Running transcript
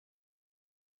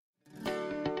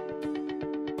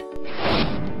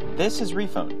This is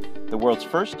RePhone, the world's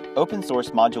first open-source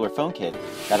modular phone kit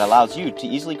that allows you to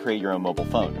easily create your own mobile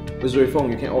phone. With RePhone,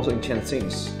 you can also enchant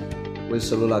things with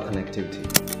cellular connectivity.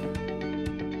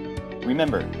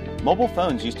 Remember, mobile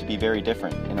phones used to be very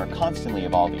different and are constantly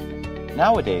evolving.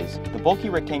 Nowadays, the bulky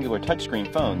rectangular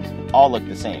touchscreen phones all look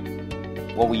the same.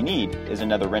 What we need is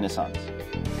another renaissance.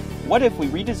 What if we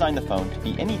redesigned the phone to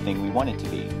be anything we want it to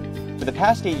be? For the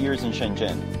past 8 years in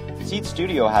Shenzhen, Seed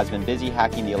Studio has been busy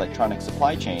hacking the electronic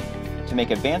supply chain to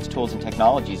make advanced tools and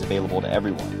technologies available to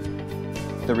everyone.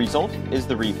 The result is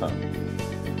the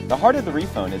RePhone. The heart of the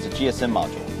RePhone is a GSM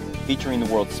module, featuring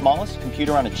the world's smallest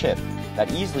computer on a chip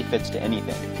that easily fits to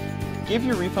anything. Give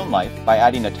your RePhone life by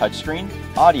adding a touchscreen,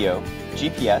 audio,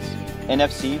 GPS,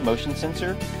 NFC motion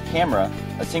sensor, camera,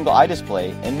 a single eye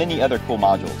display, and many other cool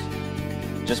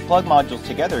modules. Just plug modules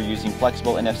together using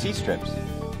flexible NFC strips.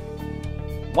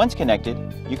 Once connected,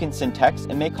 you can send texts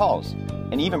and make calls,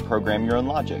 and even program your own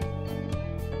logic.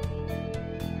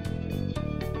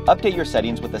 Update your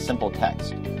settings with a simple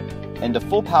text, and the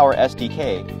full-power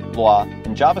SDK, Lua,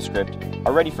 and JavaScript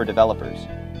are ready for developers.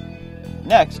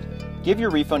 Next, give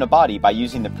your RePhone a body by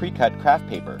using the pre-cut craft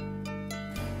paper.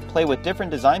 Play with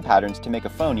different design patterns to make a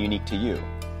phone unique to you.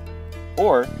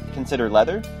 Or consider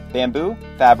leather, bamboo,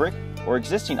 fabric, or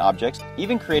existing objects,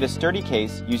 even create a sturdy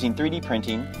case using 3D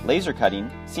printing, laser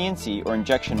cutting, CNC, or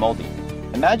injection molding.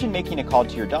 Imagine making a call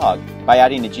to your dog by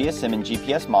adding a GSM and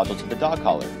GPS module to the dog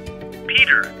collar.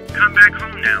 Peter, come back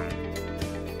home now.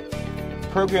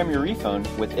 Program your RePhone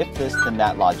with if this then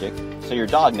that logic so your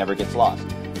dog never gets lost.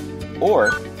 Or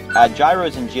add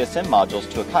gyros and GSM modules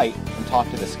to a kite and talk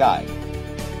to the sky.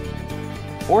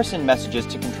 Or send messages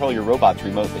to control your robots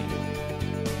remotely.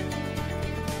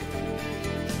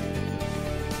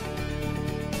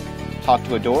 Talk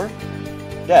to a door,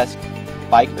 desk,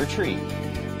 bike, or tree.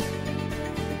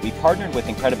 We partnered with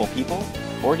incredible people,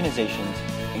 organizations,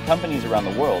 and companies around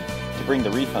the world to bring the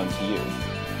RePhone to you.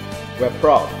 We're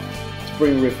proud to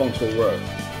bring RePhone to the world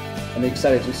and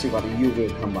excited to see what you will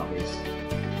come up with.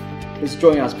 Please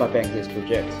join us by backing this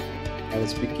project, and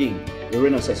let's begin the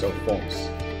renaissance of phones.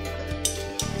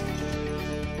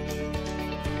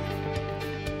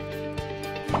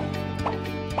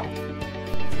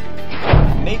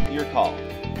 Make your call.